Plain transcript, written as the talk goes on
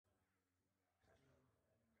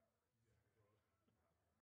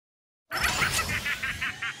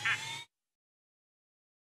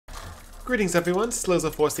Greetings everyone,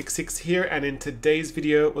 Slozo466 here, and in today's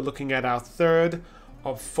video we're looking at our third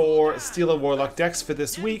of 4 Stealer Warlock decks for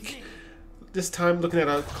this week. This time looking at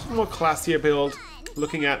a more classier build,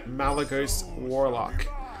 looking at Malygos Warlock.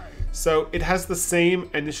 So it has the same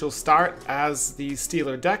initial start as the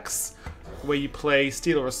Stealer decks, where you play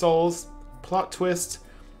Stealer of Souls, Plot Twist,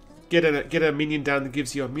 get a minion down that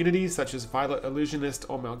gives you immunity, such as Violet Illusionist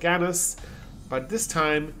or Malygos, but this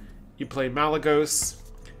time you play Malygos.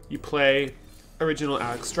 You play original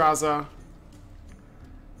Alexstrasza.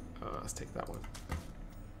 Let's take that one.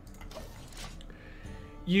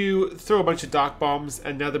 You throw a bunch of Dark Bombs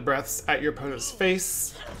and Nether Breaths at your opponent's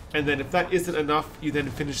face, and then if that isn't enough, you then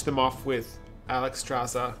finish them off with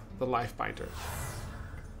Alexstrasza, the Lifebinder.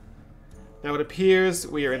 Now it appears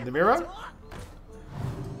we are in the mirror.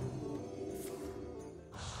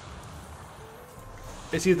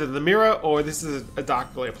 It's either the mirror or this is a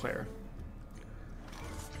Dark Glare player.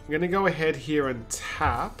 I'm going to go ahead here and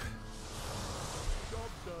tap.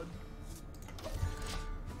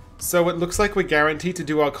 So it looks like we're guaranteed to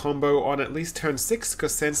do our combo on at least turn 6,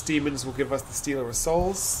 because Sense Demons will give us the Stealer of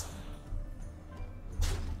Souls.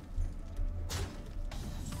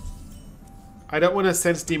 I don't want to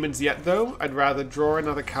Sense Demons yet though. I'd rather draw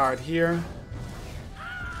another card here.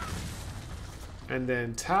 And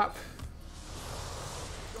then tap.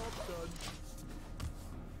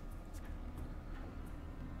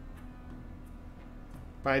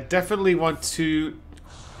 But I definitely want to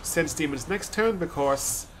Sense Demons next turn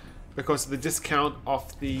because of the discount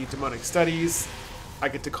of the Demonic Studies, I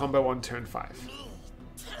get to combo on turn 5.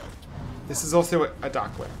 This is also a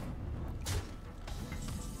Dark Glare.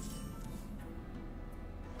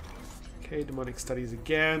 Okay, Demonic Studies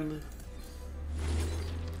again.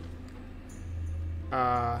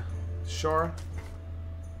 Sure.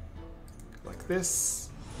 Like this.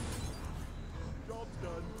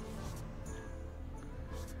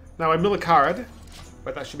 Now I mill a card,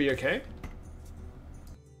 but that should be okay.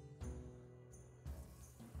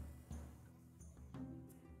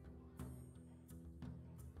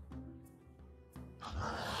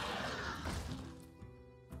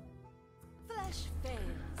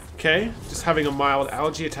 Okay, just having a mild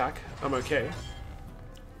algae attack. I'm okay.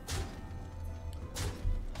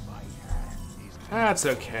 That's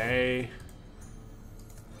okay.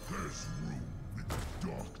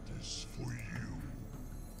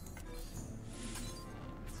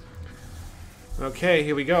 Okay,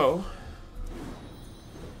 here we go.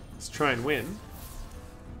 Let's try and win.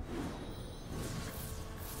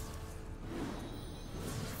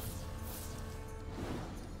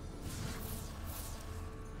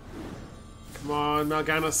 Come on,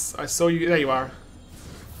 Malygos. I saw you. There you are.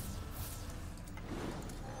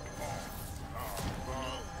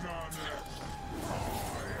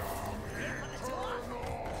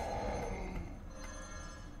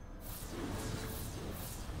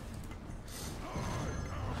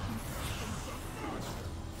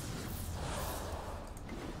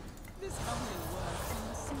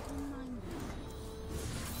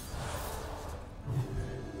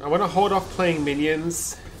 I want to hold off playing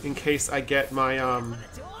minions in case I get my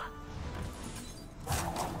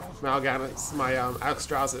Malygos, my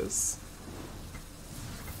Alexstrazzas.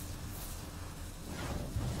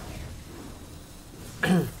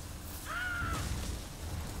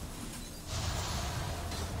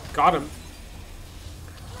 Got him.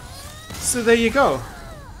 So there you go.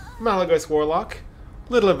 Malygos Warlock.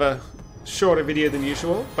 Little of a shorter video than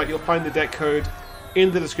usual, but you'll find the deck code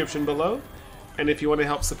in the description below. And if you want to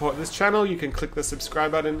help support this channel, you can click the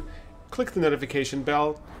subscribe button, click the notification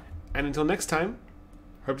bell, and until next time,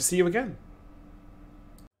 hope to see you again.